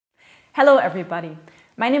Hello everybody,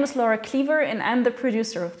 my name is Laura Cleaver and I'm the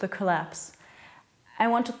producer of The Collapse. I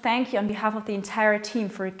want to thank you on behalf of the entire team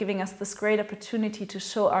for giving us this great opportunity to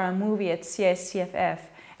show our movie at CICFF,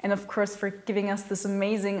 and of course for giving us this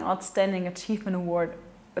amazing Outstanding Achievement Award.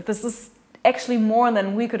 But this is actually more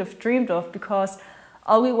than we could have dreamed of, because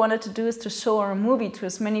all we wanted to do is to show our movie to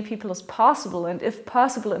as many people as possible, and if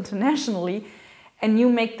possible internationally, and you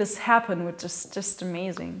make this happen, which is just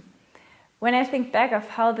amazing. When I think back of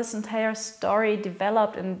how this entire story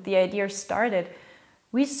developed and the idea started,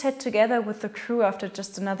 we sat together with the crew after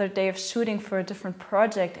just another day of shooting for a different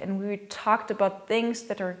project, and we talked about things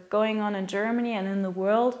that are going on in Germany and in the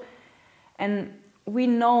world. And we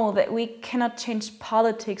know that we cannot change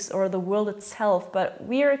politics or the world itself, but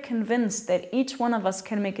we are convinced that each one of us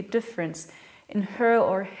can make a difference in her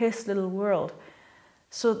or his little world.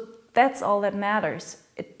 So that's all that matters.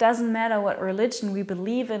 It doesn't matter what religion we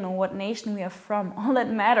believe in or what nation we are from. All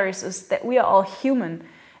that matters is that we are all human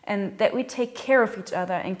and that we take care of each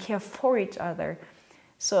other and care for each other.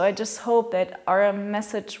 So I just hope that our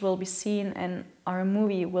message will be seen and our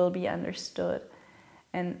movie will be understood.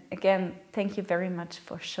 And again, thank you very much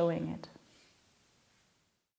for showing it.